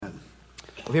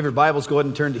If you have your Bibles, go ahead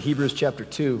and turn to Hebrews chapter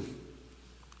 2.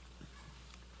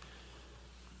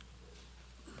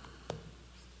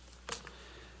 I'm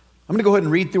going to go ahead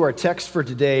and read through our text for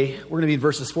today. We're going to read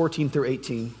verses 14 through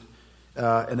 18,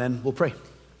 and then we'll pray.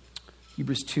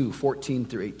 Hebrews 2, 14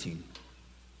 through 18.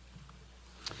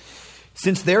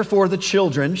 Since therefore the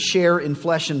children share in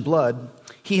flesh and blood,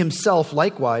 he himself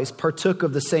likewise partook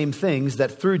of the same things,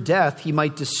 that through death he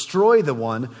might destroy the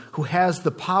one who has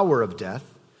the power of death,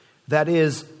 that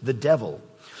is, the devil,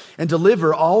 and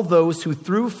deliver all those who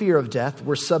through fear of death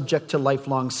were subject to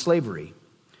lifelong slavery.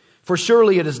 For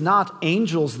surely it is not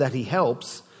angels that he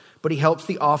helps, but he helps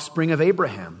the offspring of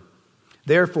Abraham.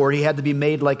 Therefore he had to be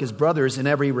made like his brothers in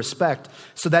every respect,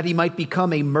 so that he might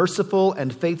become a merciful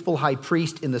and faithful high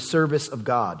priest in the service of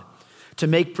God, to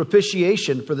make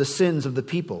propitiation for the sins of the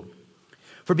people.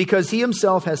 For because he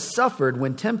himself has suffered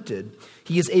when tempted,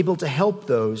 he is able to help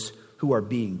those who are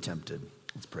being tempted.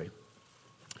 Let's pray.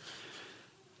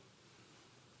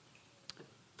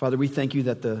 Father, we thank you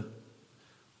that the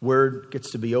Word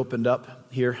gets to be opened up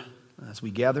here as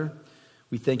we gather.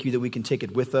 We thank you that we can take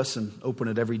it with us and open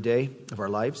it every day of our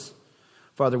lives.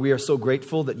 Father, we are so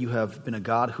grateful that you have been a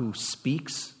God who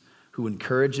speaks, who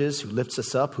encourages, who lifts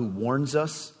us up, who warns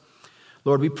us.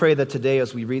 Lord, we pray that today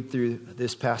as we read through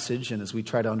this passage and as we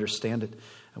try to understand it,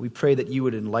 we pray that you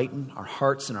would enlighten our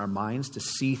hearts and our minds to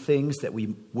see things that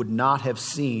we would not have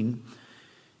seen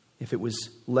if it was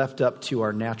left up to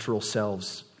our natural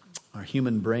selves, our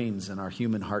human brains and our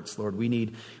human hearts. Lord, we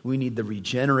need the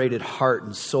regenerated heart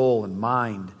and soul and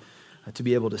mind to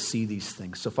be able to see these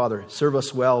things. So, Father, serve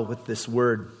us well with this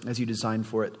word as you designed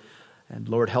for it. And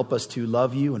Lord, help us to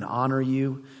love you and honor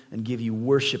you and give you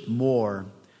worship more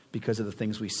because of the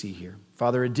things we see here.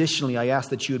 Father, additionally, I ask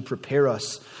that you would prepare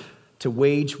us to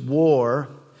wage war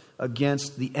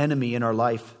against the enemy in our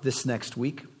life this next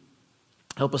week.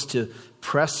 Help us to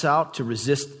press out, to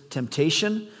resist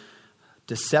temptation,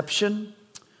 deception,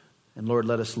 and Lord,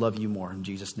 let us love you more. In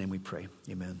Jesus' name we pray.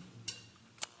 Amen.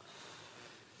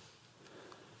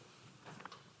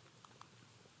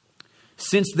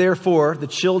 Since therefore the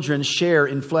children share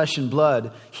in flesh and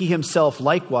blood, he himself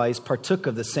likewise partook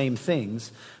of the same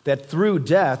things, that through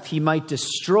death he might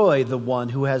destroy the one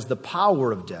who has the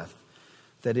power of death,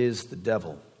 that is, the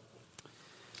devil.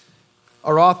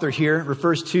 Our author here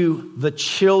refers to the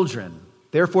children.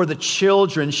 Therefore, the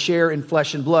children share in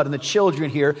flesh and blood. And the children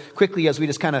here, quickly as we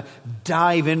just kind of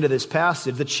dive into this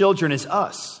passage, the children is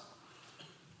us.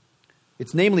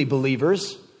 It's namely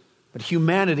believers, but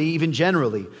humanity even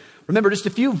generally. Remember, just a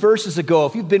few verses ago,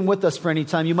 if you've been with us for any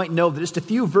time, you might know that just a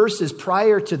few verses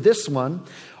prior to this one,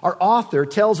 our author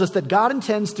tells us that God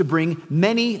intends to bring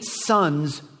many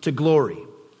sons to glory.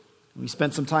 We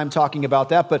spent some time talking about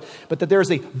that, but that there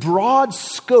is a broad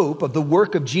scope of the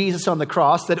work of Jesus on the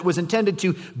cross, that it was intended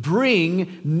to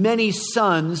bring many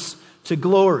sons to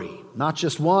glory. Not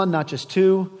just one, not just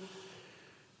two.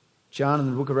 John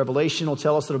in the book of Revelation will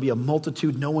tell us there will be a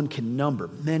multitude no one can number.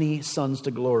 Many sons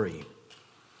to glory.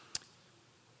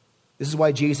 This is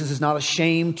why Jesus is not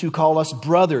ashamed to call us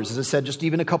brothers, as I said just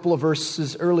even a couple of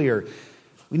verses earlier.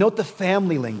 We note the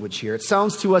family language here. It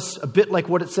sounds to us a bit like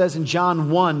what it says in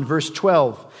John 1, verse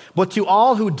 12. But to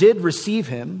all who did receive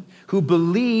him, who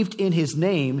believed in his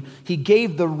name, he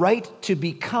gave the right to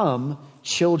become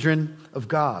children of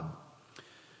God.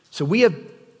 So we have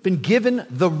been given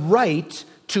the right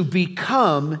to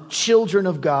become children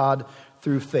of God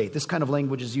through faith. This kind of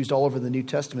language is used all over the New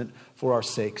Testament for our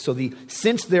sake. So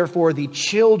since therefore the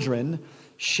children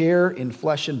share in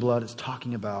flesh and blood, it's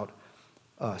talking about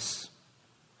us.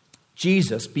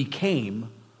 Jesus became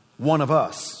one of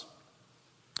us.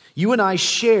 You and I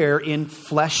share in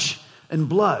flesh and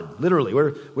blood. Literally,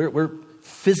 we're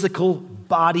physical,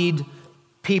 bodied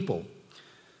people.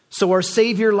 So our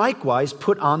Savior likewise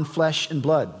put on flesh and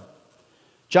blood.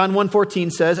 John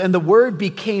 1:14 says, "And the Word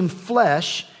became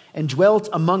flesh and dwelt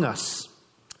among us."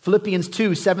 Philippians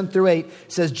 2, 7 through 8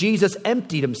 says, Jesus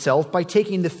emptied himself by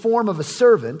taking the form of a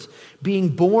servant, being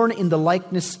born in the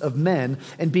likeness of men,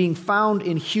 and being found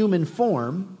in human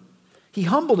form. He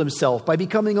humbled himself by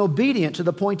becoming obedient to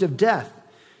the point of death,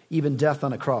 even death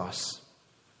on a cross.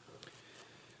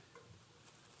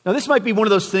 Now, this might be one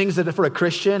of those things that for a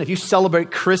Christian, if you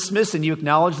celebrate Christmas and you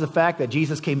acknowledge the fact that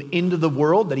Jesus came into the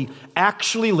world, that he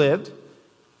actually lived,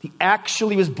 he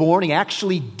actually was born, he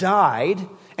actually died,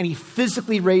 and he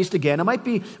physically raised again. It might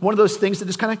be one of those things that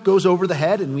just kind of goes over the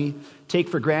head and we take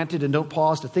for granted and don't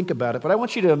pause to think about it. But I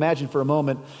want you to imagine for a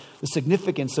moment the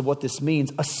significance of what this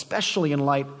means, especially in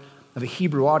light of a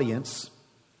Hebrew audience.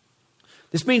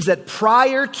 This means that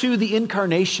prior to the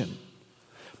incarnation,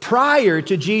 prior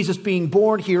to Jesus being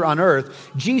born here on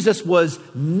earth, Jesus was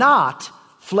not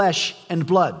flesh and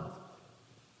blood.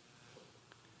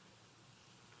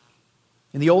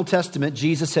 In the Old Testament,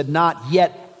 Jesus had not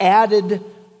yet added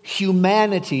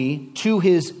humanity to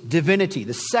his divinity.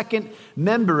 The second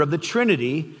member of the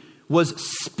Trinity was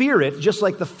spirit, just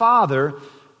like the Father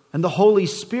and the Holy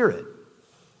Spirit.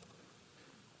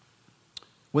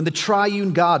 When the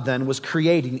triune God then was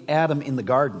creating Adam in the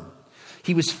garden,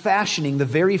 he was fashioning the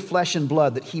very flesh and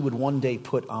blood that he would one day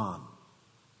put on.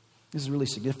 This is really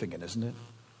significant, isn't it?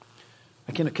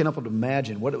 I can't help but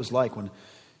imagine what it was like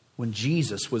when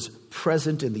Jesus was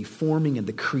present in the forming and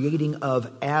the creating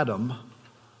of Adam.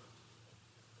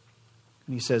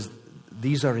 And he says,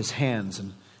 these are his hands,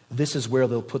 and this is where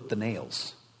they'll put the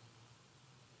nails.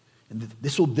 And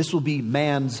this will be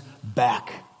man's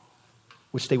back,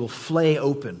 which they will flay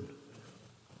open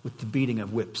with the beating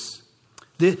of whips.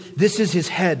 This is his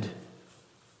head,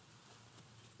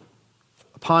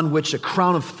 upon which a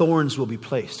crown of thorns will be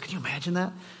placed. Can you imagine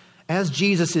that? As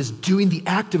Jesus is doing the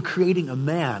act of creating a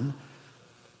man,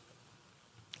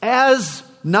 as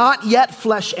not yet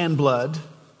flesh and blood,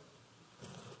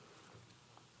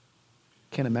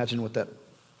 can't imagine what that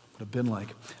would have been like.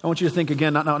 I want you to think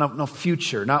again, not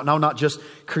future, not just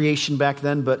creation back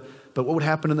then, but what would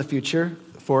happen in the future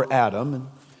for Adam and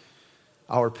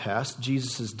our past,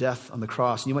 Jesus' death on the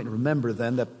cross. And you might remember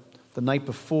then that the night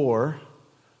before,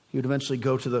 he would eventually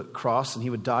go to the cross and he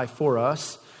would die for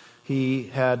us. He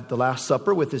had the Last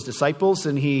Supper with his disciples,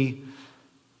 and he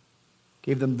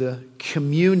gave them the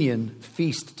communion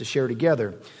feast to share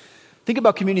together. Think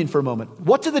about communion for a moment.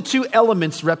 What do the two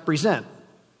elements represent?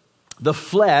 The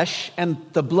flesh and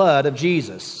the blood of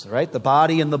Jesus, right? The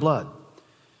body and the blood.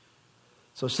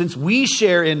 So since we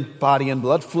share in body and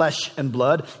blood, flesh and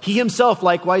blood, he himself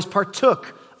likewise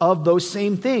partook of those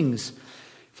same things,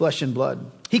 flesh and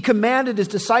blood. He commanded his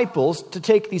disciples to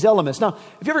take these elements. Now,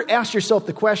 have you ever asked yourself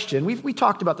the question, we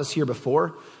talked about this here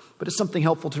before, but it's something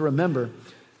helpful to remember.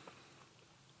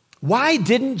 Why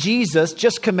didn't Jesus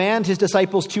just command his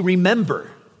disciples to remember?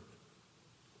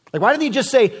 Like, why didn't he just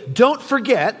say, don't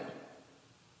forget,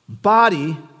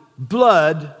 body,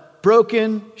 blood,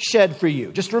 broken, shed for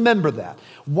you. Just remember that.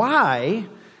 Why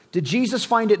did Jesus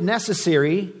find it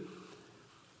necessary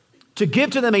to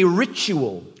give to them a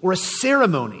ritual or a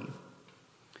ceremony?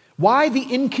 Why the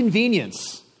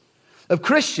inconvenience of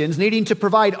Christians needing to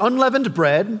provide unleavened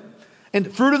bread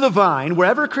and fruit of the vine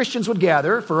wherever Christians would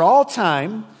gather for all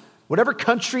time, whatever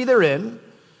country they're in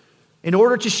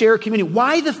order to share communion?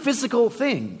 Why the physical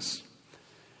things?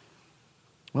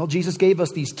 Well, Jesus gave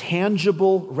us these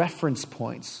tangible reference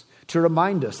points to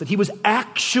remind us that he was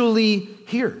actually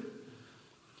here.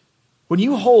 When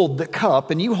you hold the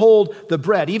cup and you hold the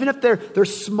bread, even if they're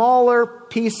smaller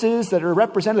pieces that are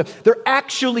representative, they're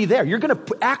actually there. You're going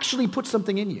to actually put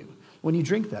something in you when you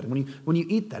drink that, and when you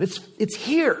eat that. It's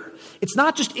here. It's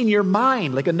not just in your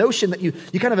mind, like a notion that you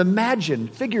kind of imagine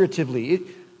figuratively.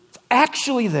 It's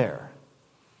actually there.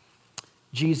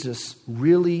 Jesus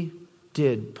really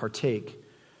did partake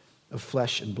of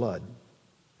flesh and blood.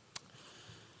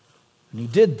 And he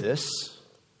did this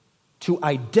to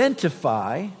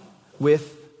identify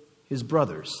with his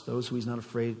brothers, those who he's not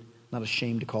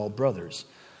ashamed to call brothers.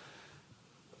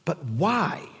 But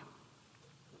why?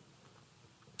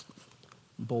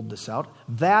 Bold this out.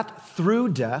 That through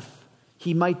death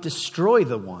he might destroy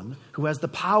the one who has the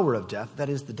power of death, that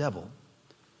is the devil.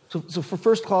 So for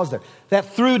first clause there, that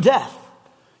through death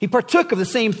he partook of the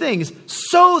same things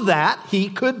so that he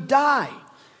could die.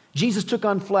 Jesus took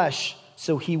on flesh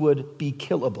so he would be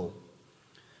killable.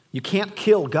 You can't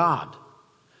kill God,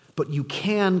 but you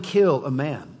can kill a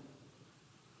man.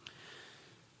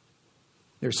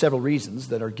 There are several reasons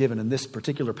that are given in this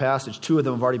particular passage. Two of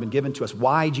them have already been given to us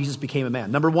why Jesus became a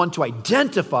man. Number one, to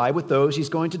identify with those he's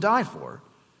going to die for.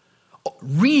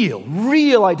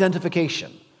 Real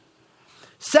identification.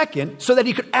 Second, so that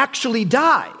he could actually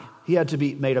die, he had to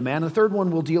be made a man. And the third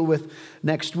one we'll deal with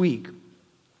next week.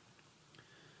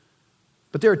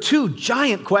 But there are two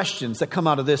giant questions that come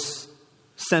out of this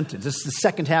sentence. This is the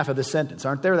second half of the sentence,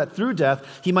 aren't there? That through death,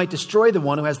 he might destroy the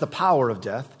one who has the power of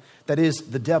death, that is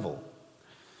the devil.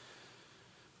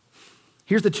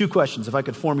 Here's the two questions, if I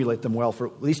could formulate them well, for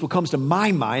at least what comes to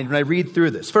my mind when I read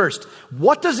through this. First,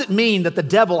 what does it mean that the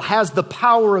devil has the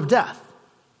power of death?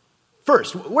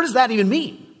 First, what does that even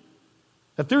mean?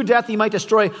 That through death he might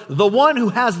destroy the one who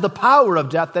has the power of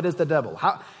death, that is the devil.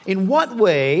 In what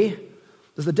way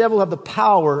does the devil have the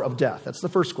power of death? That's the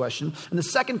first question. And the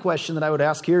second question that I would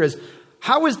ask here is,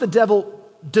 how is the devil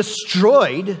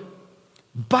destroyed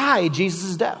by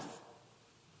Jesus' death?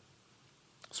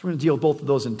 So we're going to deal with both of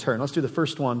those in turn. Let's do the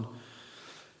first one.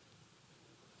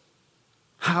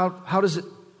 How does it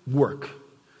work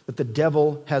that the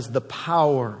devil has the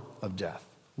power of death?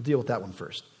 We'll deal with that one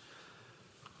first.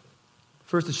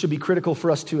 First, it should be critical for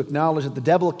us to acknowledge that the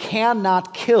devil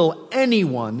cannot kill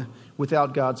anyone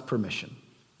without God's permission.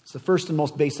 It's the first and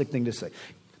most basic thing to say.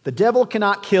 The devil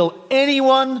cannot kill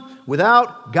anyone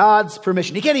without God's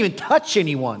permission. He can't even touch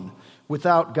anyone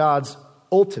without God's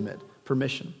ultimate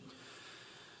permission.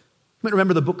 You might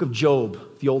remember the book of Job,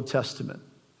 the Old Testament.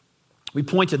 We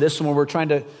point to this when we're trying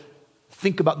to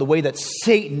think about the way that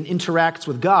Satan interacts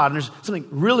with God. And there's something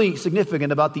really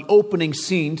significant about the opening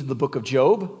scene to the book of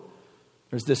Job.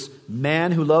 There's this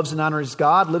man who loves and honors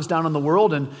God, lives down in the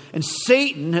world, and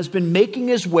Satan has been making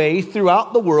his way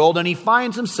throughout the world, and he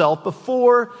finds himself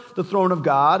before the throne of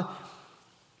God,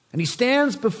 and he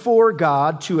stands before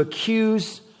God to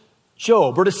accuse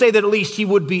Job, or to say that at least he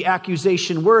would be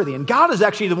accusation worthy. And God is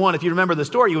actually the one, if you remember the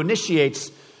story, who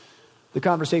initiates the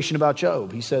conversation about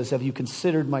Job. He says, "Have you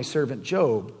considered my servant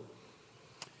Job?"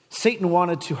 Satan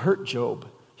wanted to hurt Job.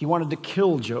 He wanted to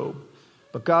kill Job,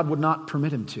 but God would not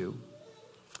permit him to.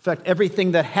 In fact,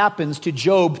 everything that happens to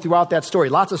Job throughout that story,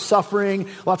 lots of suffering,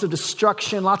 lots of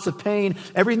destruction, lots of pain,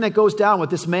 everything that goes down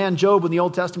with this man Job in the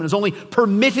Old Testament is only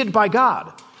permitted by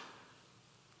God.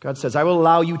 God says, "I will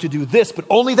allow you to do this, but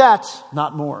only that,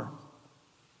 not more."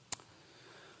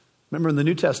 Remember in the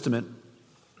New Testament,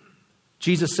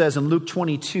 Jesus says in Luke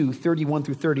 22, 31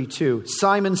 through 32,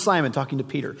 "Simon, Simon," talking to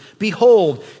Peter,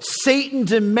 "behold, Satan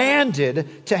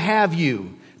demanded to have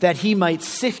you, that he might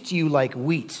sift you like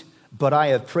wheat. But I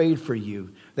have prayed for you,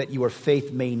 that your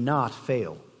faith may not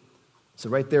fail."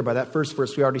 So right there, by that first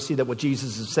verse, we already see that what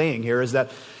Jesus is saying here is that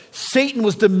Satan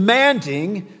was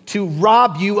demanding to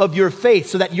rob you of your faith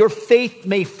so that your faith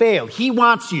may fail. He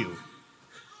wants you.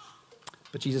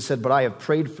 But Jesus said, "But I have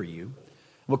prayed for you."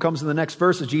 What comes in the next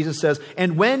verse is Jesus says,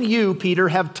 "And when you, Peter,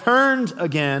 have turned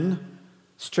again,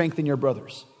 strengthen your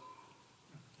brothers."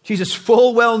 Jesus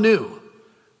full well knew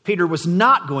Peter was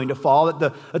not going to fall,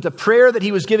 that the prayer that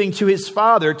he was giving to his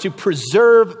Father to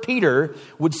preserve Peter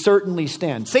would certainly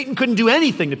stand. Satan couldn't do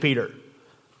anything to Peter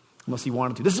unless he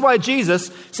wanted to. This is why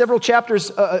Jesus, several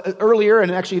chapters earlier,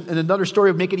 and actually in another story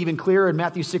would make it even clearer in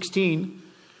Matthew 16,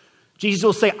 Jesus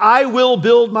will say, "I will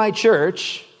build my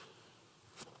church."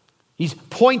 He's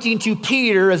pointing to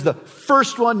Peter as the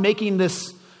first one making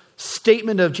this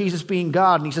statement of Jesus being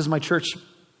God. And he says, "My church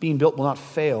being built will not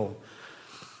fail."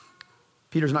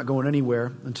 Peter's not going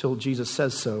anywhere until Jesus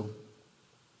says so.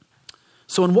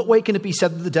 So in what way can it be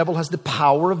said that the devil has the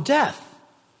power of death?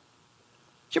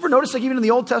 Did you ever notice, like even in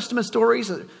the Old Testament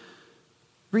stories,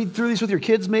 read through these with your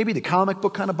kids maybe, the comic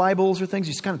book kind of Bibles or things,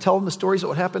 you just kind of tell them the stories of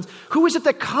what happens. Who is it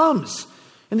that comes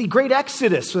in the great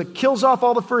Exodus that kills off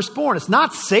all the firstborn? It's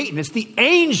not Satan, it's the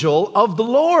angel of the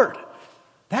Lord.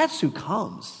 That's who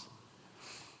comes.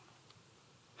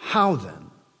 How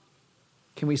then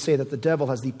can we say that the devil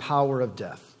has the power of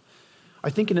death? I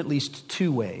think in at least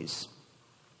two ways.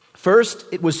 First,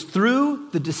 it was through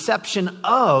the deception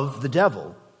of the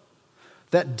devil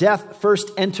that death first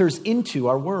enters into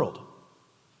our world.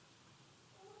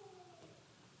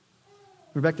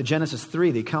 We're back to Genesis 3,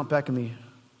 the account back in the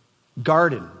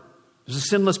garden. It was a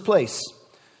sinless place.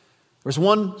 There was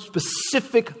one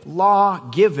specific law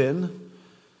given,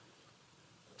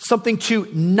 something to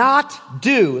not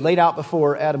do, laid out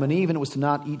before Adam and Eve, and it was to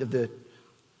not eat of the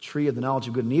tree of the knowledge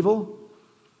of good and evil.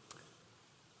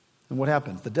 And what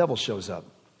happens? The devil shows up,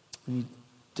 and he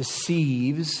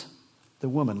deceives the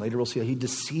woman. Later we'll see how he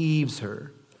deceives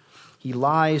her. He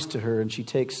lies to her, and she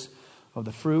takes of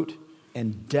the fruit,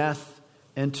 and death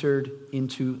entered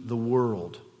into the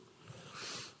world.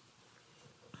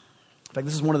 In fact,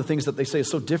 this is one of the things that they say is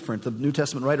so different. The New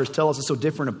Testament writers tell us it's so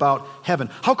different about heaven.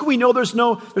 How can we know there's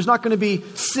not going to be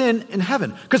sin in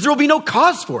heaven? Because there will be no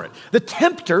cause for it. The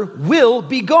tempter will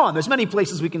be gone. There's many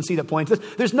places we can see that point to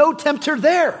this. There's no tempter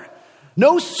there.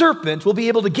 No serpent will be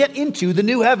able to get into the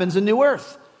new heavens and new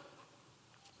earth.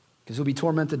 Because he'll be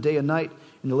tormented day and night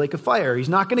in the lake of fire. He's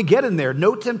not going to get in there.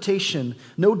 No temptation,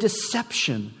 no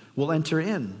deception will enter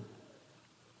in.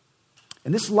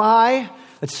 And this lie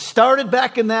that started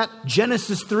back in that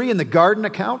Genesis 3 in the garden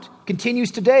account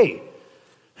continues today.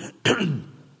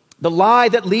 The lie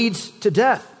that leads to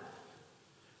death.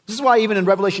 This is why even in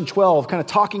Revelation 12, kind of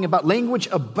talking about language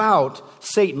about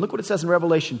Satan. Look what it says in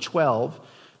Revelation 12,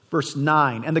 verse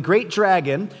 9. "And the great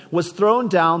dragon was thrown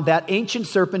down, that ancient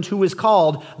serpent who is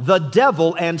called the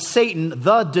devil and Satan,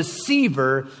 the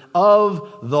deceiver of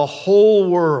the whole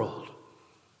world."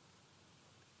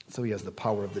 So he has the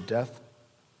power of the death.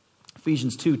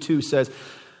 Ephesians 2:2 says,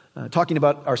 talking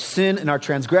about our sin and our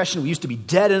transgression. We used to be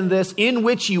dead in this, in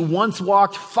which you once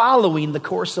walked, following the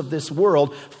course of this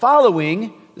world,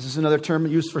 following, this is another term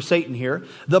used for Satan here,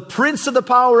 the prince of the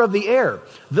power of the air,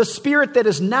 the spirit that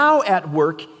is now at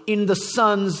work in the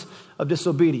sons of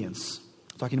disobedience.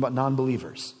 Talking about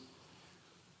non-believers.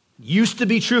 Used to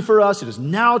be true for us. It is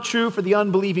now true for the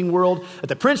unbelieving world that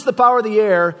the prince of the power of the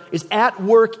air is at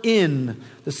work in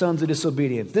the sons of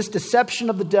disobedience. This deception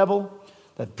of the devil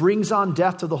that brings on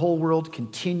death to the whole world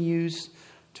continues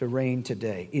to reign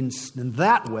today. In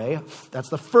that way, that's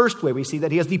the first way we see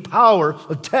that he has the power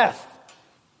of death.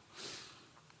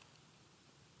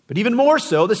 But even more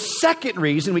so, the second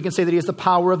reason we can say that he has the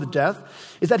power of the death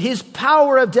is that his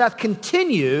power of death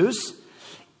continues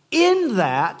in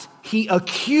that he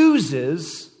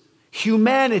accuses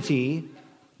humanity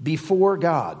before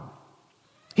God.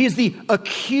 He is the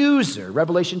accuser.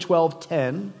 Revelation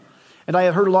 12:10. And I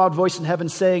have heard a loud voice in heaven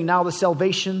saying, now the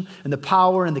salvation and the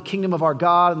power and the kingdom of our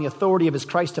God and the authority of his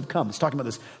Christ have come. It's talking about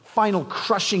this final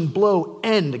crushing blow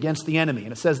end against the enemy.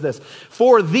 And it says this,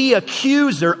 for the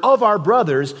accuser of our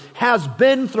brothers has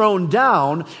been thrown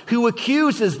down, who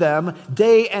accuses them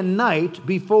day and night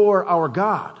before our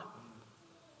God.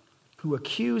 Who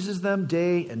accuses them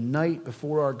day and night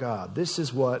before our God. This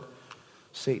is what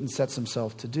Satan sets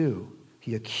himself to do.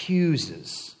 He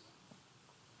accuses.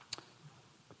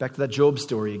 Back to that Job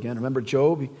story again. Remember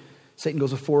Job? Satan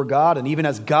goes before God, and even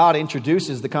as God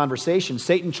introduces the conversation,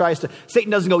 Satan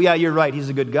doesn't go, yeah, you're right, he's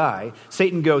a good guy.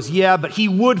 Satan goes, yeah, but he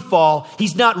would fall.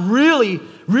 He's not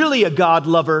really a God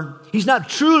lover. He's not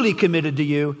truly committed to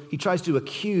you. He tries to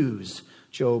accuse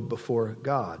Job before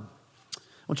God. I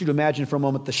want you to imagine for a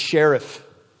moment the sheriff,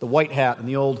 the white hat in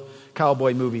the old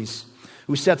cowboy movies,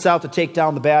 who sets out to take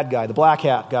down the bad guy, the black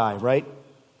hat guy, right?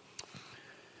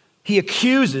 He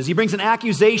accuses, he brings an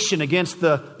accusation against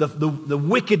the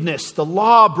wickedness, the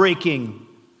law-breaking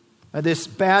of this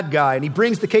bad guy. And he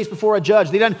brings the case before a judge.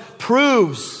 He then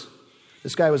proves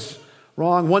this guy was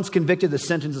wrong. Once convicted, the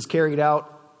sentence is carried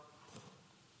out.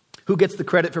 Who gets the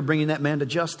credit for bringing that man to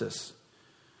justice?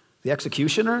 The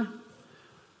executioner?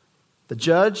 The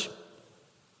judge?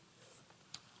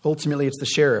 Ultimately, it's the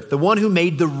sheriff, the one who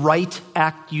made the right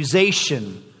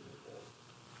accusation.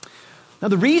 Now,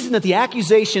 the reason that the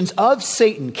accusations of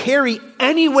Satan carry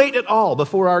any weight at all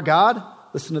before our God,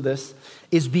 listen to this,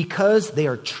 is because they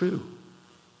are true.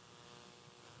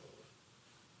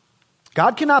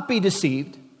 God cannot be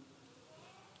deceived.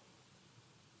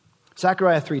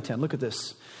 Zechariah 3:10, look at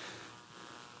this.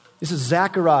 This is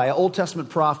Zechariah, Old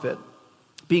Testament prophet,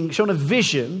 being shown a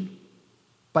vision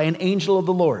by an angel of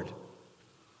the Lord.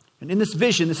 And in this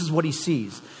vision, this is what he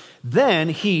sees. Then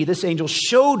he, this angel,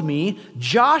 showed me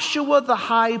Joshua the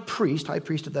high priest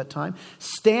at that time,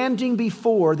 standing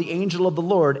before the angel of the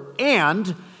Lord,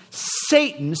 and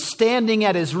Satan standing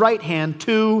at his right hand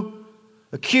to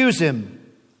accuse him.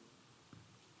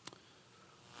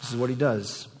 This is what he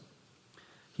does.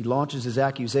 He launches his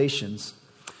accusations.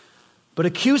 But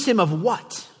accuse him of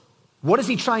what? What is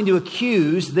he trying to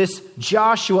accuse this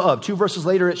Joshua of? 2 verses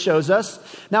later it shows us.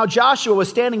 Now Joshua was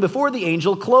standing before the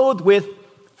angel, clothed with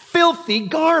filthy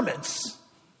garments.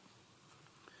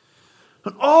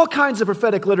 In all kinds of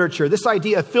prophetic literature, this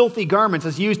idea of filthy garments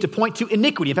is used to point to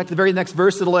iniquity. In fact, the very next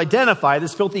verse, it'll identify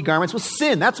this filthy garments with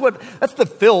sin. That's the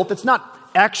filth. It's not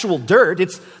actual dirt.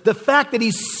 It's the fact that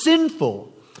he's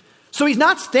sinful. So he's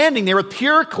not standing there with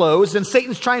pure clothes and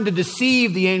Satan's trying to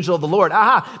deceive the angel of the Lord.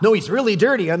 No, he's really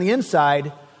dirty on the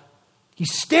inside.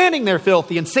 He's standing there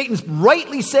filthy, and Satan's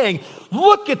rightly saying,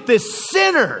 look at this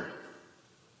sinner.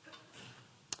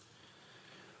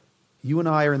 You and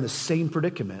I are in the same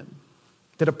predicament,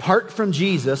 that apart from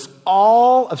Jesus,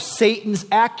 all of Satan's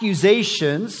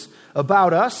accusations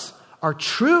about us are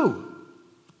true.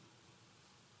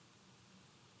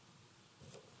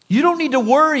 You don't need to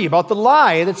worry about the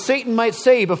lie that Satan might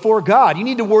say before God. You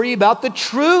need to worry about the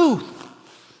truth.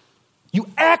 You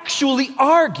actually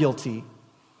are guilty.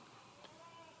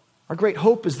 Our great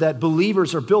hope is that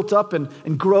believers are built up and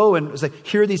grow and as they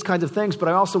hear these kinds of things, but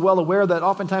I'm also well aware that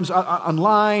oftentimes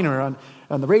online or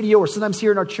on the radio or sometimes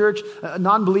here in our church,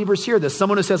 non-believers hear this.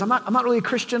 Someone who says, I'm not really a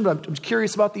Christian, but I'm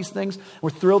curious about these things.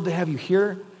 We're thrilled to have you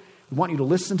here. We want you to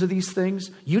listen to these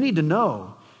things. You need to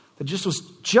know that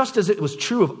just as it was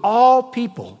true of all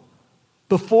people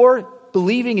before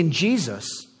believing in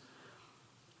Jesus,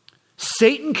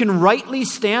 Satan can rightly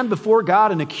stand before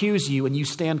God and accuse you, and you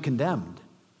stand condemned.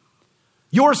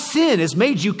 Your sin has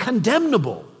made you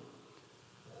condemnable.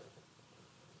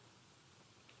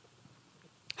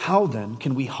 How then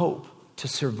can we hope to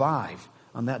survive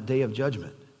on that day of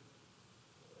judgment?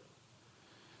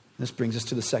 This brings us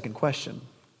to the second question.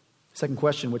 Second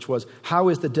question, which was, how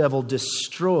is the devil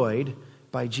destroyed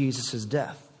by Jesus'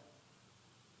 death?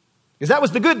 Because that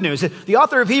was the good news. The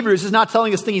author of Hebrews is not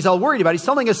telling us things he's all worried about. He's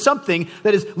telling us something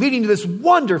that is leading to this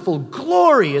wonderful,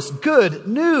 glorious, good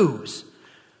news.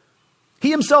 He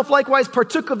himself likewise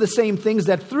partook of the same things,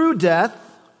 that through death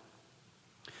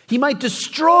he might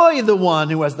destroy the one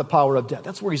who has the power of death.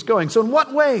 That's where he's going. So in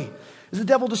what way is the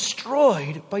devil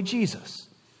destroyed by Jesus?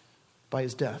 By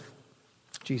his death.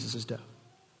 Jesus' death.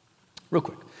 Real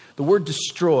quick. The word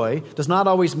destroy does not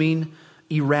always mean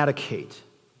eradicate.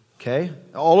 Okay?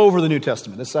 All over the New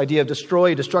Testament. This idea of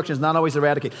destroy, destruction is not always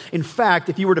eradicate. In fact,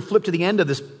 if you were to flip to the end of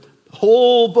this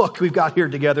whole book we've got here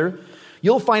together,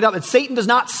 you'll find out that Satan does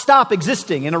not stop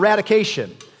existing in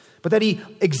eradication, but that he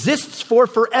exists for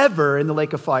forever in the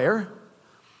lake of fire.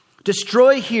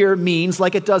 Destroy here means,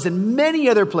 like it does in many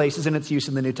other places in its use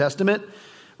in the New Testament,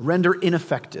 render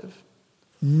ineffective,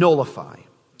 nullify,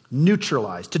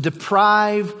 neutralize, to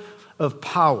deprive of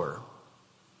power.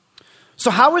 So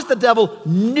how is the devil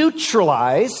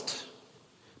neutralized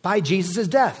by Jesus'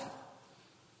 death?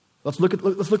 Let's look at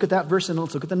that verse, and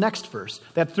let's look at the next verse.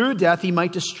 That through death he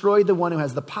might destroy the one who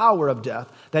has the power of death,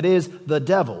 that is, the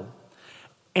devil,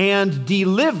 and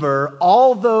deliver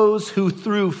all those who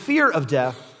through fear of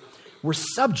death were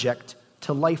subject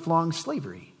to lifelong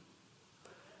slavery.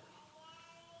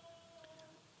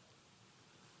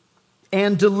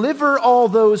 And deliver all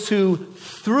those who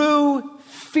through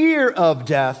fear of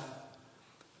death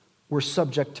were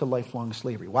subject to lifelong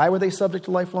slavery. Why were they subject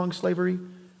to lifelong slavery?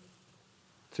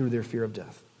 Through their fear of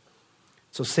death.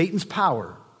 So Satan's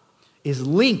power is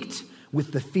linked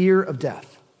with the fear of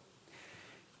death.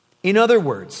 In other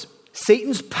words,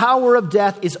 Satan's power of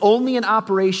death is only in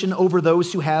operation over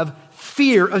those who have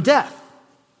fear of death.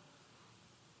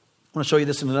 I want to show you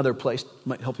this in another place. It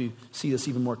might help you see this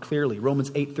even more clearly.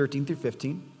 Romans 8:13 through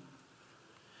 15.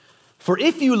 For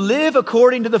if you live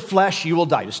according to the flesh, you will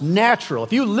die. Just natural.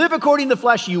 If you live according to the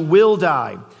flesh, you will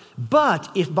die. But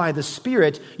if by the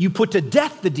Spirit you put to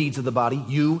death the deeds of the body,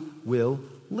 you will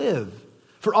live.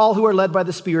 For all who are led by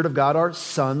the Spirit of God are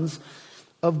sons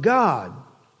of God.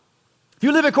 If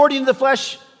you live according to the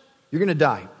flesh, you're going to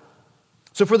die.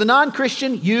 So for the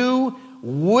non-Christian, you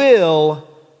will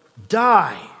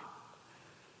die.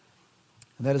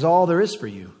 And that is all there is for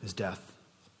you, is death.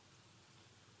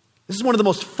 This is one of the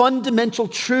most fundamental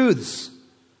truths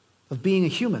of being a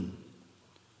human.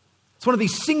 It's one of the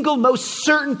single most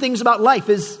certain things about life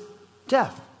is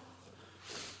death.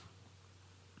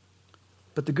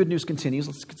 But the good news continues.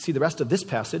 Let's see the rest of this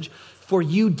passage. For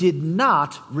you did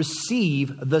not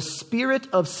receive the spirit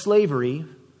of slavery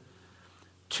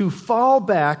to fall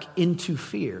back into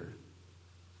fear.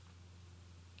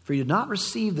 For you did not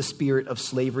receive the spirit of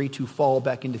slavery to fall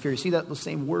back into fear. You see that the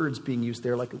same words being used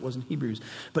there like it was in Hebrews.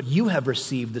 But you have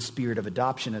received the spirit of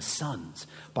adoption as sons,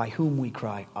 by whom we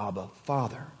cry, Abba,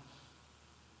 Father.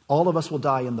 All of us will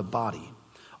die in the body.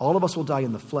 All of us will die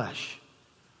in the flesh.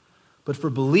 But for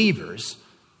believers,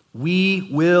 we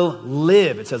will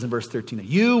live. It says in verse 13,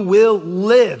 you will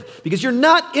live because you're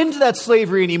not into that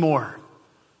slavery anymore.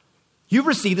 You've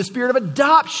received the spirit of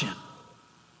adoption.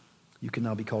 You can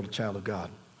now be called a child of God.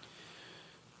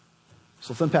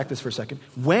 So let's unpack this for a second.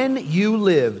 When you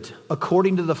lived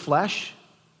according to the flesh,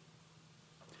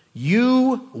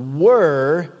 you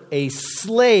were a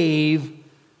slave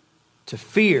to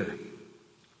fear,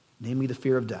 namely the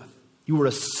fear of death. You were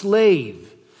a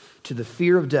slave to the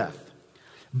fear of death.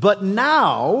 But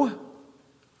now,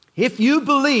 if you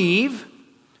believe,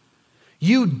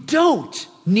 you don't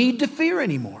need to fear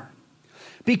anymore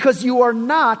because you are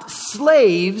not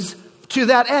slaves to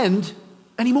that end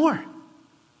anymore.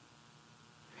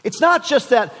 It's not just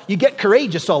that you get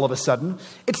courageous all of a sudden.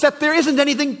 It's that there isn't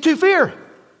anything to fear.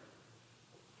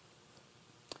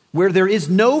 Where there is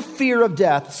no fear of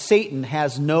death, Satan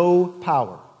has no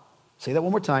power. Say that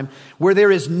one more time. Where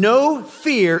there is no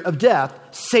fear of death,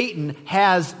 Satan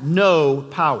has no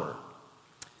power.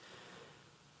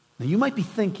 Now you might be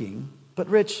thinking, but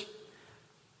Rich,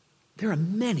 there are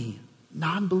many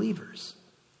non-believers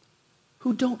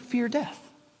who don't fear death.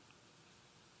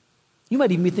 You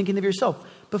might even be thinking of yourself,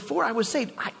 before I was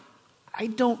saved, I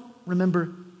don't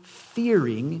remember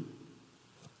fearing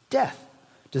death.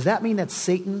 Does that mean that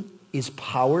Satan is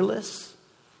powerless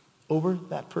over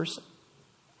that person?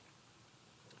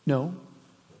 No.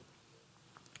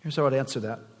 Here's how I'd answer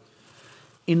that.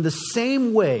 In the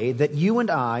same way that you and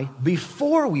I,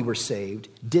 before we were saved,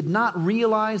 did not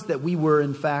realize that we were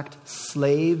in fact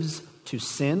slaves to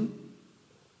sin,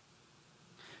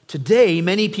 today,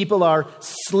 many people are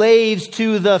slaves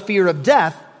to the fear of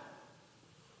death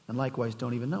and likewise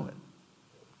don't even know it.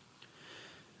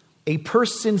 A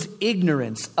person's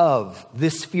ignorance of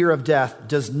this fear of death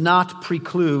does not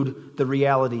preclude the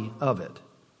reality of it.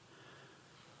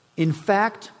 In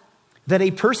fact, that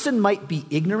a person might be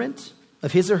ignorant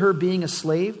of his or her being a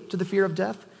slave to the fear of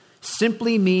death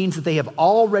simply means that they have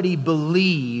already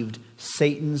believed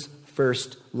Satan's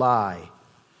first lie.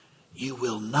 You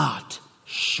will not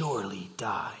surely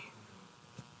die.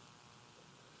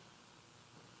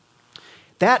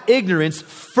 That ignorance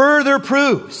further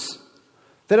proves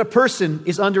that a person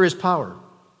is under his power.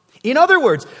 In other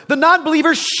words, the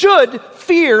non-believer should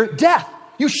fear death.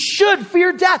 You should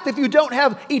fear death if you don't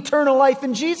have eternal life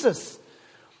in Jesus.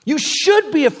 You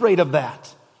should be afraid of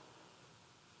that.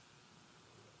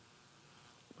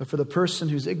 But for the person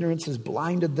whose ignorance has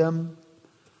blinded them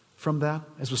from that,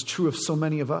 as was true of so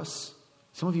many of us,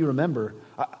 some of you remember,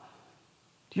 do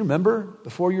you remember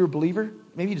before you were a believer,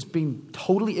 maybe just being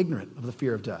totally ignorant of the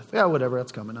fear of death? Yeah, whatever,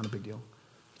 that's coming, not a big deal.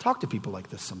 Talk to people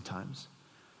like this sometimes.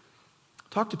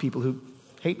 Talk to people who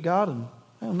hate God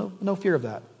and no fear of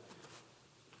that.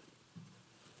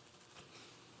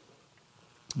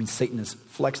 I mean, Satan has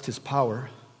flexed his power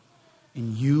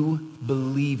in you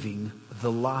believing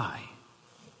the lie.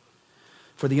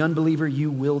 For the unbeliever, you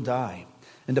will die.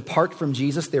 And apart from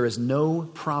Jesus, there is no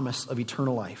promise of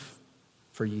eternal life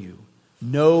for you.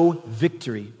 No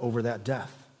victory over that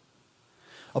death.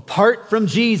 Apart from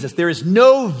Jesus, there is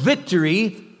no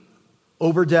victory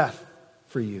over death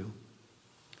for you.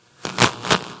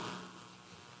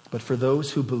 But for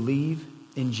those who believe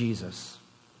in Jesus,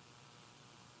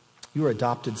 you are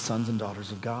adopted sons and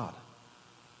daughters of God.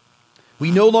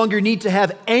 We no longer need to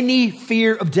have any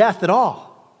fear of death at all.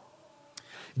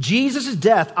 Jesus'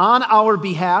 death on our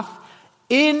behalf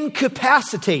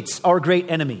incapacitates our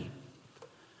great enemy.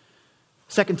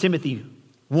 2 Timothy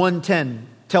 1:10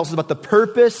 tells us about the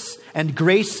purpose and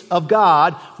grace of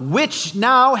God, which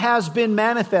now has been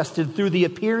manifested through the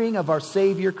appearing of our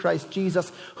Savior Christ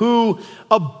Jesus, who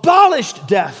abolished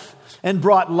death and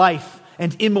brought life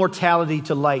and immortality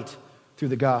to light through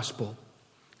the gospel.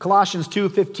 Colossians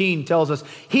 2:15 tells us,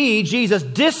 He, Jesus,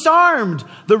 disarmed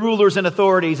the rulers and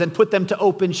authorities and put them to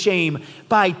open shame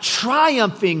by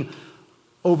triumphing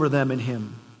over them in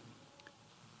Him.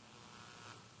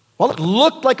 While it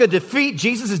looked like a defeat,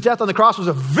 Jesus' death on the cross was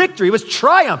a victory. It was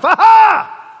triumph.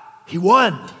 Aha! He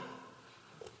won.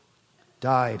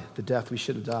 Died the death we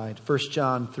should have died. 1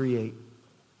 John 3:8.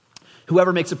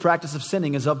 Whoever makes a practice of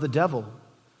sinning is of the devil.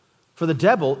 For the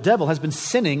devil has been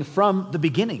sinning from the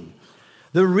beginning.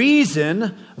 The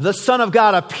reason the Son of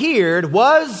God appeared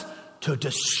was to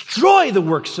destroy the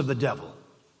works of the devil.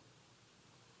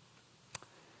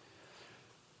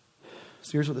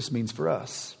 So here's what this means for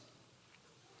us.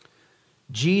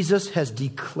 Jesus has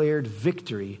declared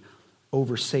victory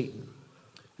over Satan.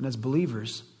 And as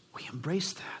believers, we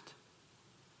embrace that.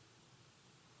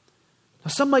 Now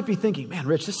some might be thinking, man,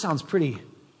 Rich, this sounds pretty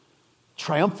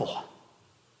triumphal.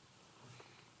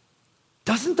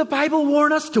 Doesn't the Bible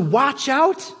warn us to watch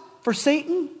out for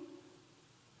Satan?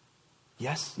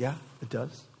 Yes, yeah, it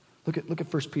does. Look at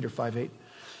 1 Peter 5:8.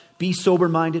 Be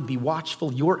sober-minded, be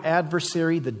watchful. Your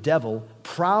adversary, the devil,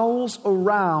 prowls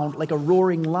around like a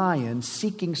roaring lion,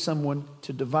 seeking someone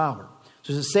to devour.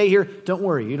 So does it say here, don't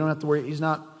worry, you don't have to worry. He's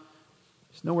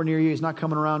nowhere near you, he's not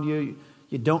coming around you.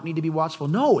 You don't need to be watchful.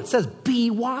 No, it says be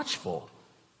watchful.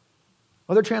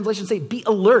 Other translations say be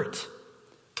alert.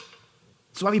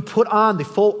 That's why we put on the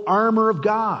full armor of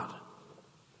God.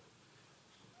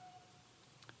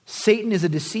 Satan is a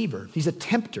deceiver. He's a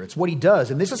tempter. It's what he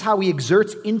does. And this is how he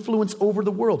exerts influence over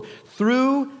the world.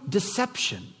 Through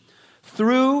deception.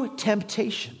 Through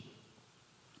temptation.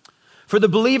 For the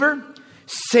believer,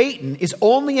 Satan is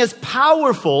only as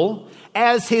powerful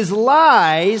as his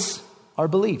lies are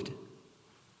believed.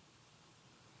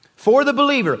 For the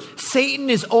believer, Satan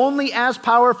is only as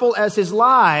powerful as his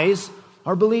lies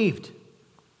are believed.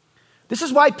 This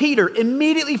is why Peter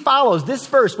immediately follows this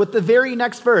verse with the very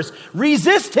next verse.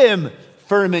 Resist him,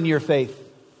 firm in your faith.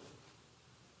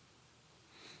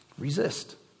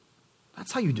 Resist.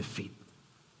 That's how you defeat.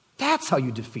 That's how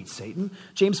you defeat Satan.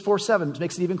 James 4:7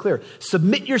 makes it even clearer.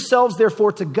 Submit yourselves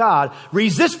therefore to God.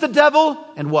 Resist the devil,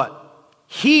 and what?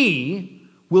 He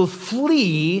will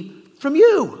flee from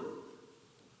you.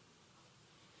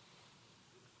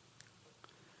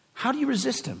 How do you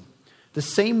resist him? The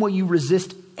same way you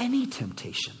resist any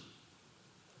temptation.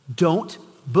 Don't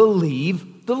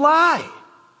believe the lie.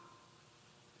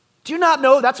 Do you not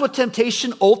know that's what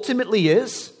temptation ultimately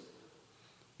is?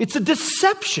 It's a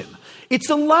deception. It's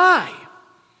a lie.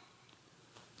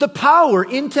 The power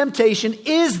in temptation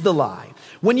is the lie.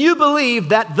 When you believe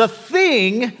that the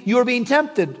thing you are being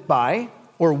tempted by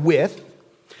or with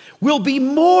will be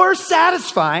more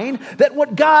satisfying than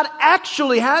what God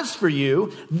actually has for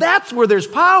you, that's where there's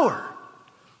power.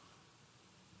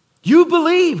 You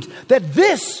believed that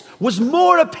this was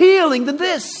more appealing than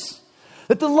this,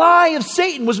 that the lie of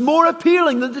Satan was more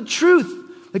appealing than the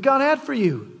truth that God had for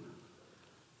you.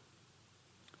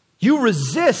 You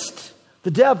resist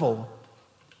the devil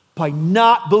by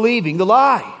not believing the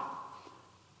lie.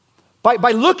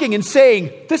 By looking and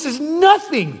saying, this is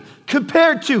nothing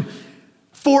compared to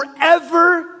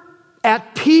forever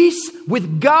at peace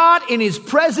with God in His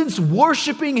presence,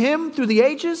 worshiping Him through the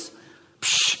ages.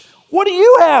 Psh, what do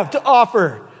you have to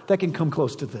offer that can come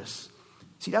close to this?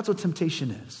 See, that's what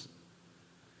temptation is.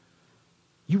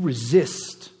 You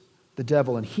resist the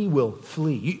devil and he will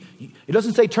flee. It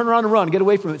doesn't say turn around and run, get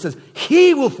away from him. It says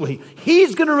he will flee.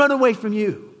 He's going to run away from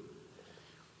you.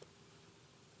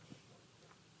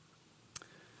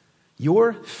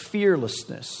 Your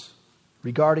fearlessness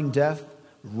regarding death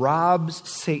robs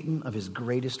Satan of his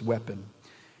greatest weapon.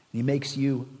 He makes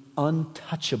you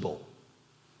untouchable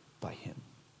by him.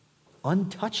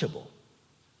 Untouchable.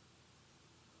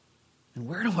 And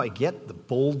where do I get the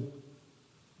bold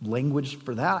language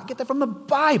for that? I get that from the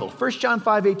Bible. 1 John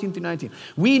 5:18-19.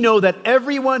 We know that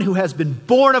everyone who has been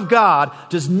born of God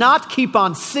does not keep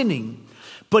on sinning,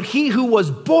 but he who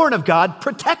was born of God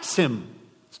protects him.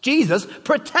 Jesus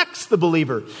protects the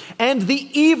believer, and the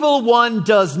evil one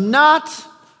does not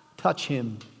touch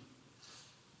him.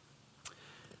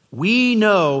 We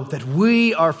know that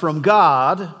we are from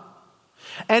God,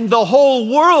 and the whole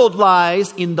world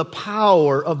lies in the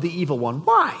power of the evil one.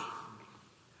 Why?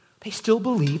 They still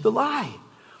believe the lie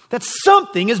that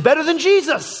something is better than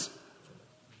Jesus.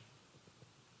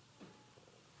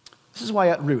 This is why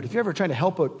at root, if you're ever trying to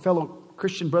help a fellow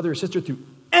Christian brother or sister through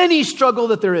any struggle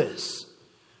that there is,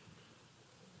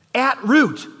 at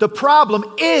root, the problem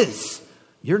is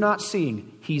you're not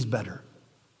seeing he's better.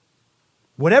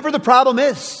 Whatever the problem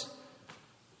is.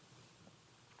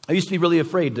 I used to be really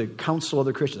afraid to counsel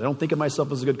other Christians. I don't think of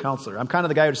myself as a good counselor. I'm kind of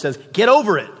the guy who says, get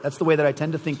over it. That's the way that I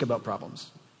tend to think about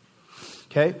problems.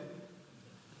 Okay?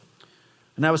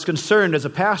 And I was concerned as a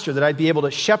pastor that I'd be able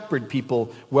to shepherd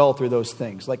people well through those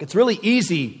things. Like, it's really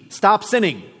easy, stop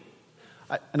sinning.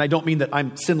 And I don't mean that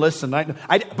I'm sinless,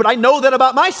 but I know that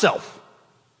about myself.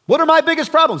 What are my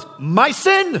biggest problems? My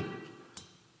sin.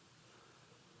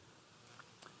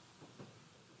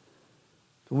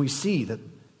 When we see that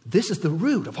this is the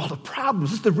root of all the problems,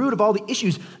 this is the root of all the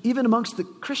issues, even amongst the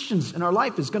Christians in our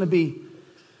life, is going to be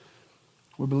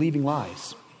we're believing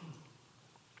lies.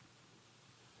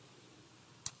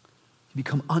 You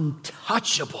become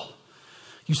untouchable.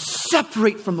 You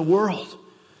separate from the world.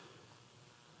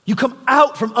 You come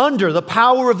out from under the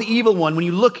power of the evil one when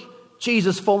you look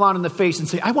Jesus full on in the face and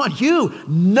say, I want you.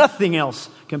 Nothing else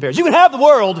compares. You can have the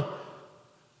world.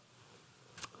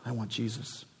 I want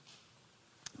Jesus.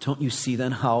 Don't you see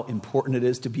then how important it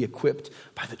is to be equipped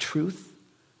by the truth?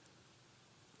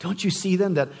 Don't you see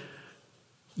then that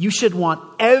you should want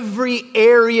every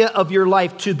area of your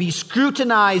life to be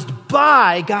scrutinized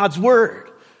by God's word?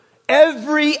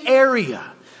 Every area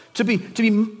to be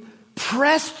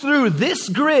pressed through this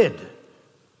grid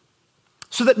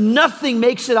so that nothing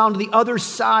makes it onto the other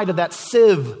side of that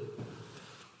sieve.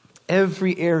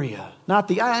 Every area. Not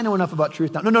the, I know enough about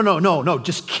truth now. No.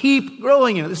 Just keep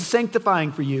growing in it. This is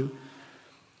sanctifying for you.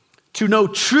 To know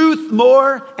truth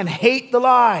more and hate the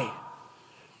lie.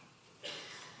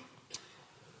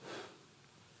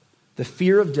 The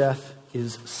fear of death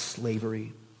is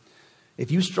slavery.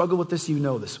 If you struggle with this, you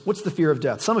know this. What's the fear of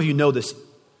death? Some of you know this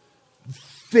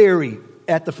very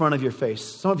at the front of your face.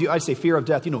 Some of you, I say fear of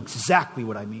death, you know exactly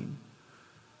what I mean.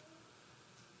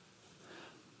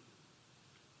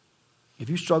 If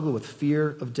you struggle with fear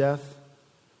of death,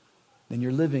 then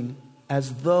you're living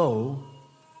as though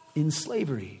in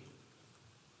slavery.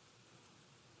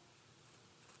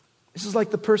 This is like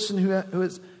the person who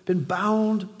has been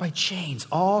bound by chains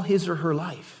all his or her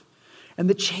life. And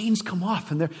the chains come off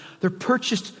and they're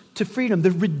purchased to freedom.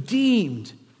 They're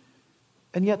redeemed.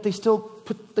 And yet they still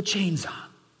put the chains on.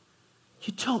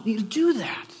 You don't need to do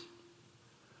that.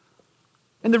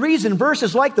 And the reason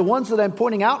verses like the ones that I'm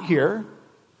pointing out here,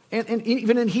 and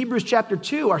even in Hebrews chapter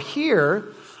 2 are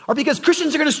because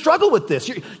Christians are going to struggle with this.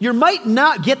 You might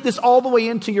not get this all the way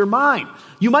into your mind.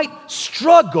 You might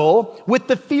struggle with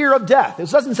the fear of death. It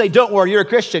doesn't say, don't worry, you're a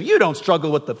Christian. You don't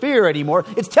struggle with the fear anymore.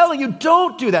 It's telling you,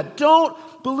 don't do that. Don't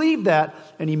believe that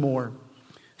anymore.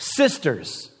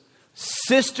 Sisters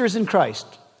in Christ,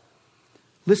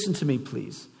 listen to me,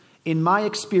 please. In my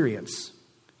experience,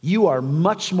 you are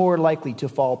much more likely to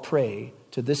fall prey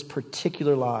to this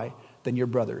particular lie than your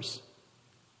brothers.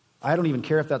 I don't even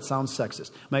care if that sounds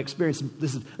sexist. My experience,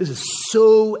 this is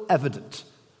so evident.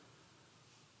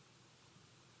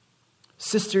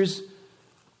 Sisters,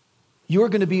 you're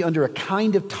going to be under a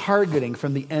kind of targeting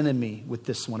from the enemy with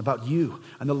this one about you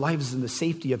and the lives and the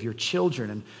safety of your children.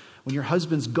 And when your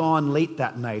husband's gone late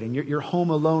that night and you're home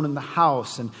alone in the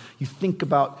house and you think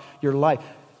about your life.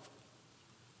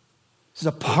 This is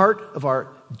a part of our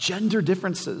gender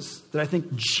differences that I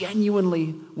think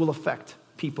genuinely will affect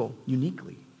people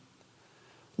uniquely.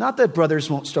 Not that brothers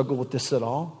won't struggle with this at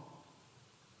all,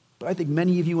 but I think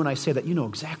many of you, when I say that, you know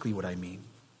exactly what I mean.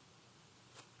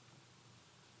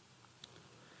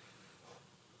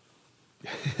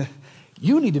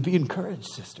 You need to be encouraged,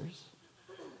 sisters.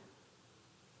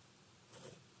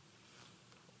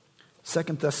 2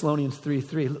 Thessalonians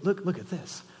 3:3. Look at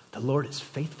this. The Lord is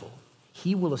faithful.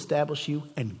 He will establish you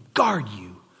and guard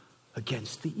you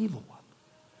against the evil one.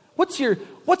 What's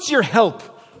your help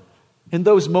in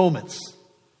those moments?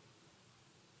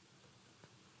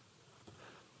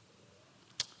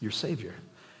 Your Savior.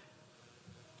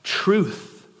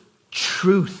 Truth.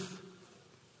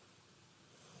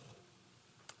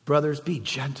 Brothers, be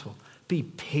gentle. Be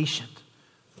patient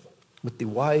with the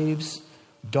wives,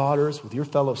 daughters, with your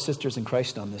fellow sisters in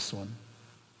Christ on this one.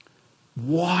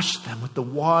 Wash them with the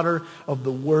water of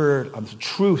the word, of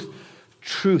truth,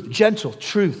 gentle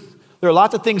truth. There are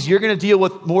lots of things you're going to deal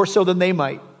with more so than they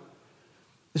might.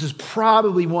 This is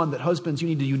probably one that husbands, you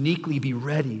need to uniquely be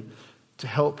ready to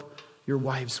help your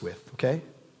wives with, okay?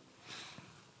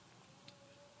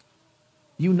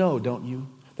 You know, don't you,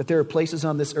 that there are places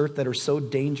on this earth that are so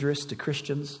dangerous to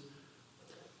Christians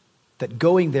that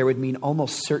going there would mean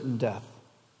almost certain death.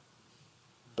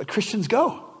 But Christians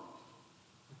go.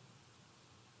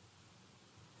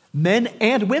 Men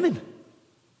and women.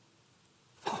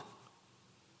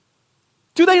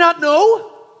 Do they not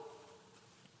know?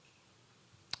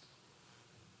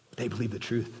 They believe the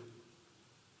truth.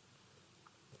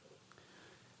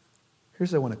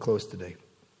 Here's how I want to close today.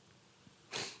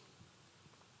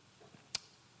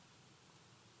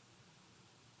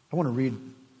 I want to read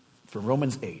from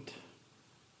Romans 8.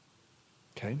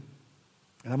 Okay?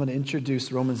 And I'm going to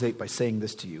introduce Romans 8 by saying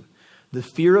this to you. The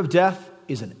fear of death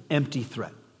is an empty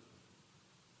threat.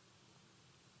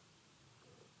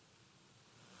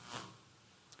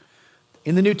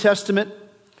 In the New Testament,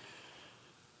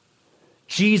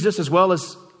 Jesus, as well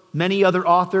as many other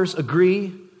authors,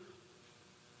 agree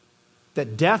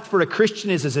that death for a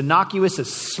Christian is as innocuous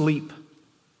as sleep.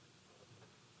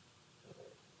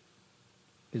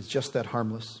 It's just that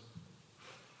harmless.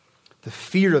 The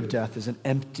fear of death is an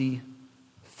empty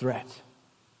threat.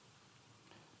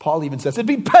 Paul even says, it'd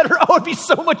be better, it'd be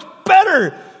so much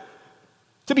better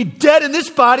to be dead in this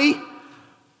body.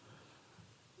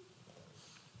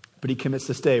 But he commits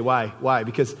to stay. Why? Why?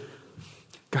 Because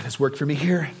God has worked for me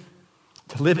here.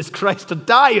 To live is Christ, to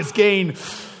die is gain.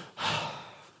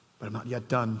 But I'm not yet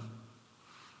done.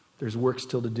 There's work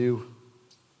still to do.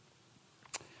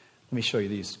 Let me show you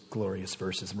these glorious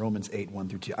verses. Romans 8, 1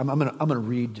 through 2. I'm going to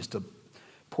read just a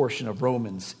portion of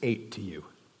Romans 8 to you.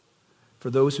 For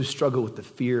those who struggle with the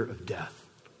fear of death.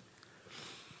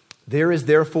 There is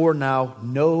therefore now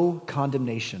no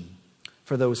condemnation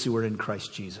for those who are in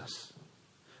Christ Jesus.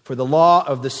 For the law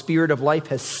of the Spirit of life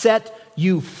has set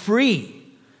you free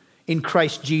in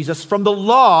Christ Jesus from the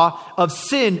law of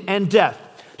sin and death.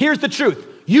 Here's the truth.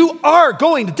 You are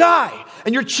going to die.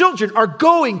 And your children are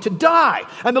going to die.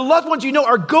 And the loved ones you know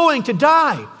are going to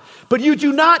die. But you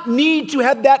do not need to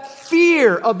have that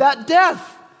fear of that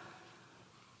death.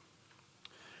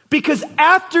 Because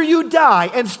after you die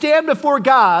and stand before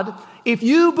God, if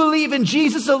you believe in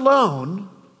Jesus alone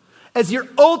as your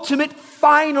ultimate,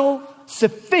 final,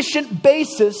 sufficient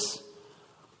basis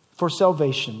for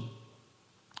salvation,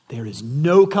 there is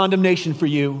no condemnation for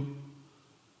you.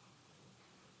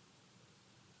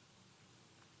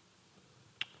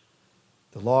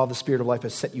 The law of the Spirit of life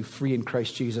has set you free in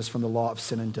Christ Jesus from the law of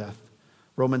sin and death.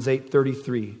 Romans 8,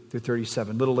 33 through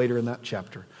 37, a little later in that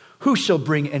chapter. Who shall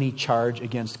bring any charge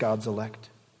against God's elect?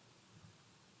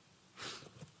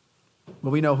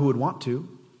 Well, we know who would want to.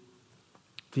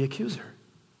 The accuser.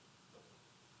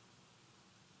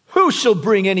 Who shall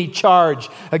bring any charge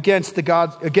against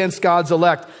God's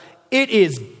elect? It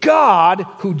is God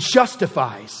who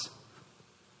justifies.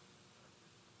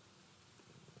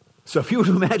 So if you were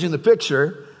to imagine the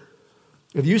picture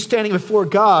of you standing before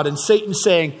God and Satan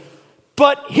saying,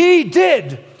 but he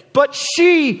did, but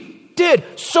she did,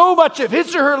 so much of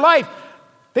his or her life,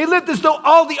 they lived as though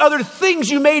all the other things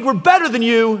you made were better than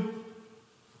you.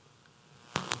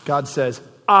 God says,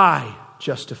 I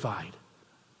justified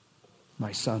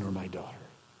my son or my daughter.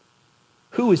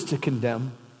 Who is to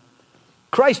condemn?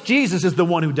 Christ Jesus is the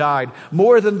one who died.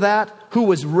 More than that, who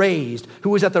was raised,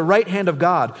 who is at the right hand of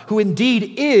God, who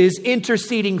indeed is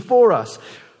interceding for us.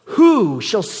 Who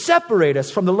shall separate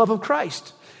us from the love of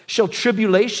Christ? Shall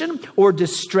tribulation or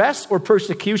distress or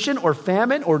persecution or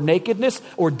famine or nakedness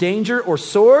or danger or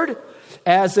sword?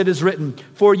 As it is written,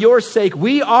 for your sake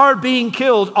we are being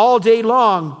killed all day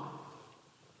long.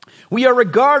 We are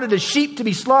regarded as sheep to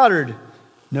be slaughtered.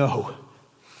 No.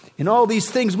 In all these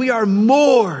things, we are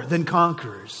more than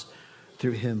conquerors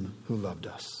through him who loved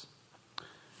us.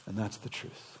 And that's the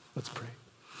truth. Let's pray.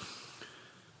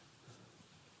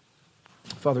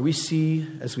 Father, we see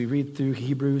as we read through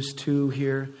Hebrews 2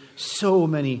 here, so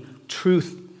many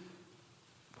truth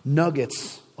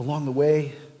nuggets along the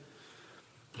way.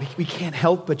 We can't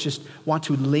help but just want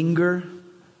to linger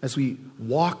as we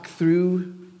walk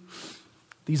through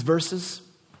these verses.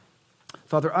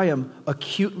 Father, I am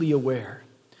acutely aware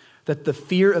that the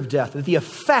fear of death, that the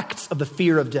effects of the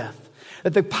fear of death,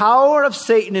 that the power of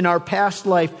Satan in our past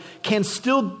life can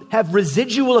still have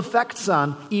residual effects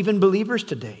on even believers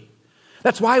today.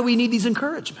 That's why we need these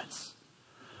encouragements.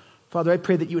 Father, I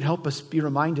pray that you would help us be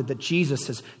reminded that Jesus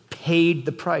has paid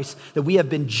the price, that we have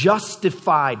been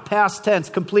justified, past tense,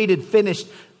 completed, finished,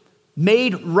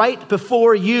 made right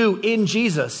before you in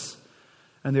Jesus.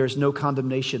 And there is no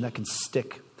condemnation that can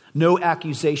stick. No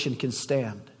accusation can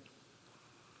stand.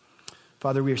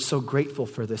 Father, we are so grateful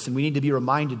for this, and we need to be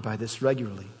reminded by this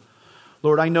regularly.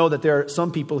 Lord, I know that there are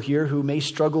some people here who may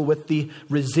struggle with the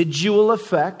residual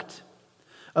effect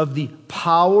of the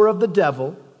power of the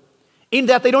devil, in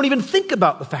that they don't even think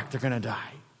about the fact they're going to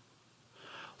die.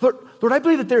 Lord, I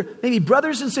believe that there may be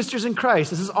brothers and sisters in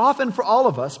Christ. This is often for all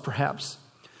of us, perhaps,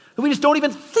 that we just don't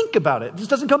even think about it. It just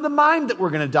doesn't come to mind that we're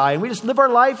going to die, and we just live our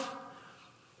life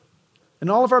and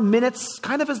all of our minutes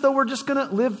kind of as though we're just going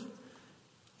to live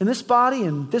in this body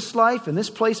and this life and this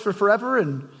place for forever,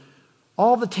 and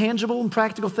all the tangible and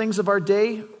practical things of our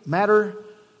day matter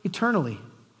eternally.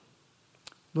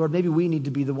 Lord, maybe we need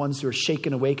to be the ones who are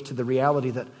shaken awake to the reality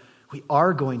that we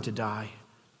are going to die.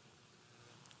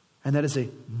 And that is a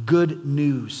good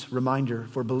news reminder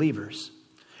for believers.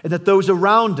 And that those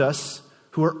around us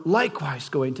who are likewise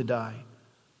going to die,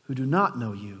 who do not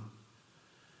know you,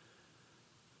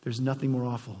 there's nothing more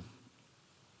awful.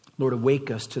 Lord, awake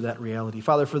us to that reality.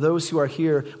 Father, for those who are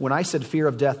here, when I said fear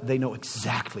of death, they know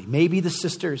exactly. Maybe the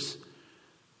sisters,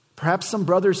 perhaps some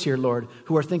brothers here, Lord,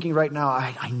 who are thinking right now,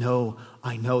 I know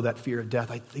that fear of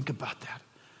death. I think about that.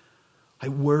 I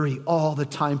worry all the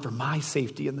time for my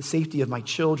safety and the safety of my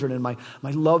children and my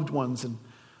loved ones. And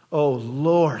oh,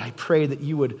 Lord, I pray that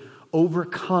you would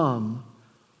overcome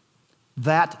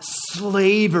that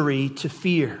slavery to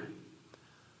fear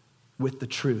with the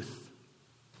truth.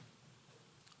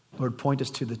 Lord, point us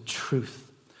to the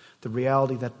truth, the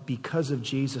reality that because of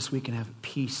Jesus, we can have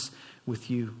peace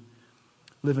with you,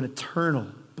 live in eternal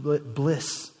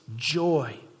bliss,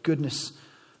 joy, goodness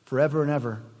forever and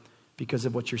ever because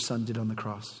of what your Son did on the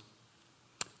cross.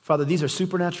 Father, these are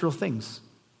supernatural things.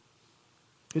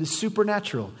 It is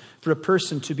supernatural for a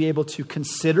person to be able to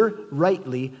consider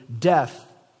rightly death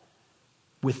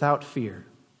without fear.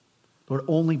 Lord,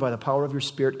 only by the power of your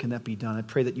Spirit can that be done. I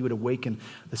pray that you would awaken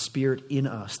the Spirit in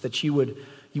us, that you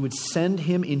would send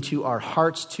him into our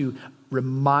hearts to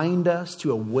remind us,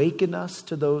 to awaken us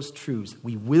to those truths.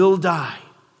 We will die.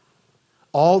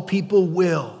 All people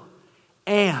will.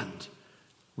 And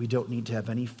we don't need to have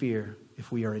any fear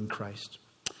if we are in Christ.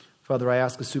 Father, I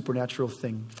ask a supernatural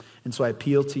thing. And so I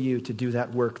appeal to you to do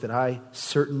that work that I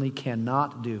certainly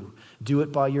cannot do. Do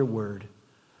it by your word.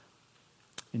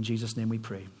 In Jesus' name we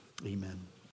pray. Amen.